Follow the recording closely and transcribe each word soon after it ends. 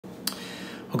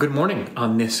Well, good morning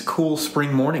on this cool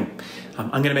spring morning. I'm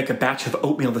going to make a batch of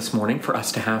oatmeal this morning for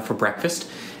us to have for breakfast,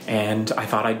 and I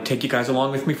thought I'd take you guys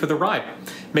along with me for the ride.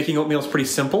 Making oatmeal is pretty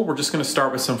simple. We're just going to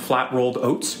start with some flat rolled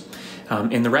oats.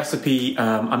 In the recipe,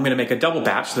 I'm going to make a double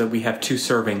batch so that we have 2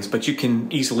 servings, but you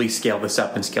can easily scale this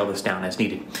up and scale this down as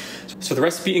needed. So the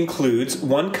recipe includes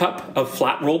 1 cup of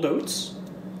flat rolled oats.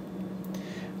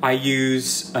 I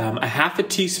use a half a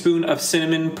teaspoon of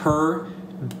cinnamon per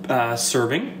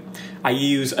serving. I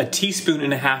use a teaspoon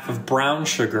and a half of brown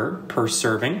sugar per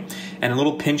serving and a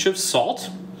little pinch of salt.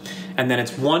 And then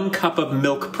it's 1 cup of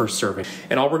milk per serving.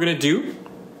 And all we're gonna do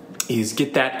is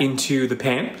get that into the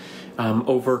pan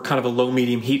over kind of a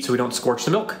low-medium heat so we don't scorch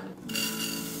the milk.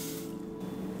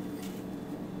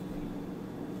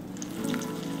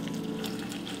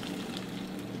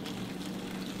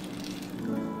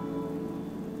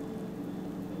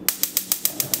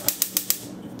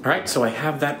 All right, so I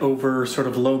have that over sort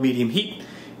of low-medium heat,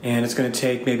 and it's gonna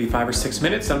take maybe 5 or 6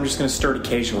 minutes, and I'm just gonna stir it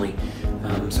occasionally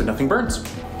so nothing burns.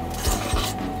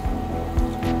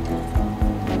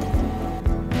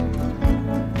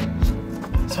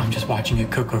 So I'm just watching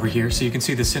it cook over here, so you can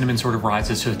see the cinnamon sort of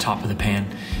rises to the top of the pan.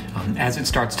 As it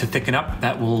starts to thicken up,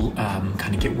 that will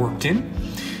kind of get worked in,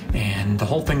 and the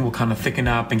whole thing will kind of thicken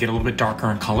up and get a little bit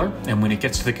darker in color, and when it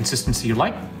gets to the consistency you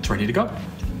like, it's ready to go.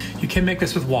 You can make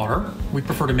this with water. We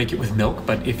prefer to make it with milk,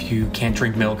 but if you can't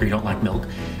drink milk or you don't like milk,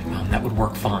 that would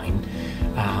work fine.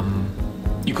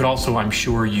 You could also, I'm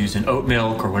sure, use an oat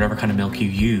milk or whatever kind of milk you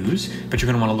use, but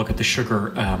you're gonna wanna look at the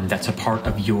sugar that's a part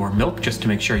of your milk just to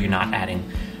make sure you're not adding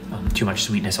too much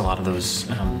sweetness. A lot of those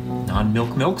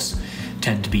non-milk milks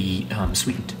tend to be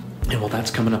sweetened. And while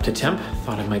that's coming up to temp,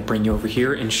 thought I might bring you over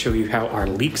here and show you how our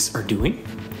leeks are doing.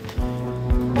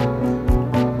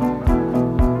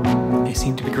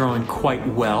 Seem to be growing quite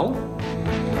well.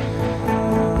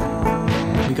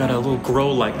 We got a little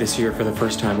grow light this year for the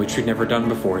first time, which we'd never done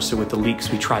before. So with the leeks,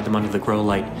 we tried them under the grow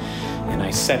light, and I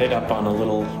set it up on a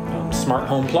little smart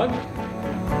home plug.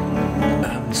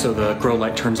 So the grow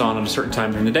light turns on at a certain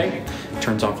time during the day,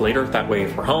 turns off later. That way,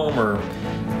 if we're home or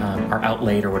are out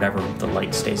late or whatever, the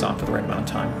light stays on for the right amount of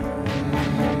time.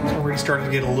 So we're already starting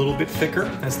to get a little bit thicker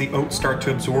as the oats start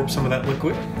to absorb some of that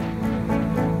liquid.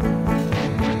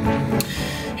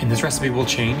 This recipe will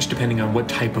change depending on what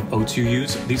type of oats you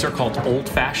use. These are called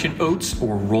old-fashioned oats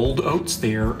or rolled oats.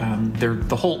 They're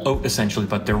the whole oat essentially,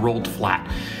 but they're rolled flat.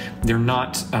 They're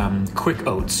not quick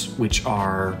oats, which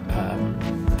are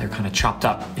they're kind of chopped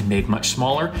up and made much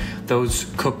smaller.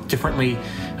 Those cook differently.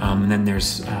 And then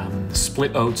there's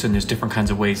split oats, and there's different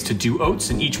kinds of ways to do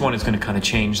oats, and each one is going to kind of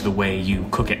change the way you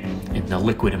cook it and the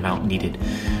liquid amount needed.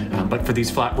 But for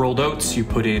these flat rolled oats, you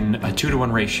put in a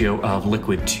 2-to-1 ratio of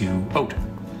liquid to oat.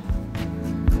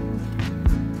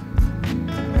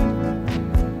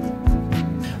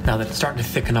 Now that it's starting to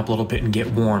thicken up a little bit and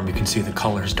get warm, you can see the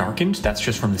color's darkened. That's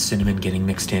just from the cinnamon getting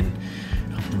mixed in.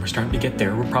 And we're starting to get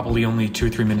there. We're probably only 2 or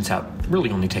 3 minutes out. It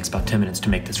really only takes about 10 minutes to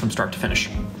make this from start to finish.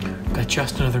 Got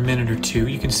just another minute or 2.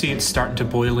 You can see it's starting to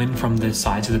boil in from the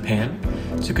sides of the pan.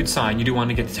 It's a good sign. You do want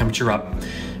to get the temperature up,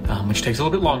 which takes a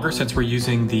little bit longer since we're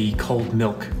using the cold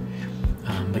milk.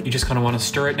 But you just kind of want to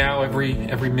stir it now every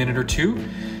minute or 2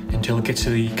 until it gets to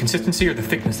the consistency or the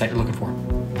thickness that you're looking for.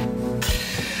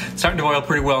 Starting to boil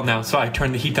pretty well now, so I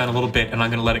turned the heat down a little bit and I'm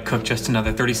gonna let it cook just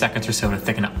another 30 seconds or so to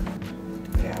thicken up.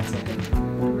 Yeah, it's okay.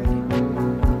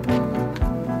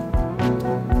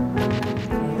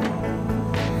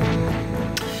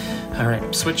 All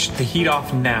right, switch the heat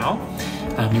off now.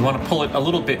 You wanna pull it a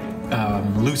little bit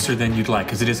looser than you'd like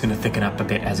because it is gonna thicken up a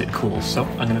bit as it cools. So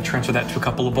I'm gonna transfer that to a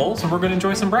couple of bowls and we're gonna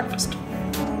enjoy some breakfast.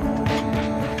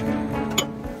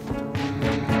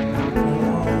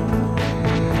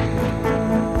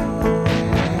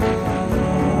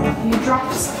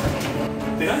 Dropped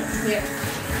something. Did I? Yeah.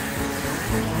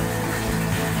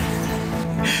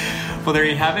 Well, there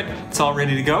you have it. It's all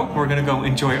ready to go. We're gonna go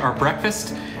enjoy our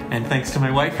breakfast. And thanks to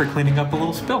my wife for cleaning up a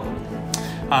little spill.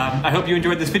 I hope you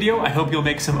enjoyed this video. I hope you'll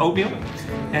make some oatmeal.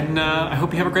 And I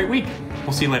hope you have a great week.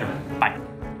 We'll see you later. Bye.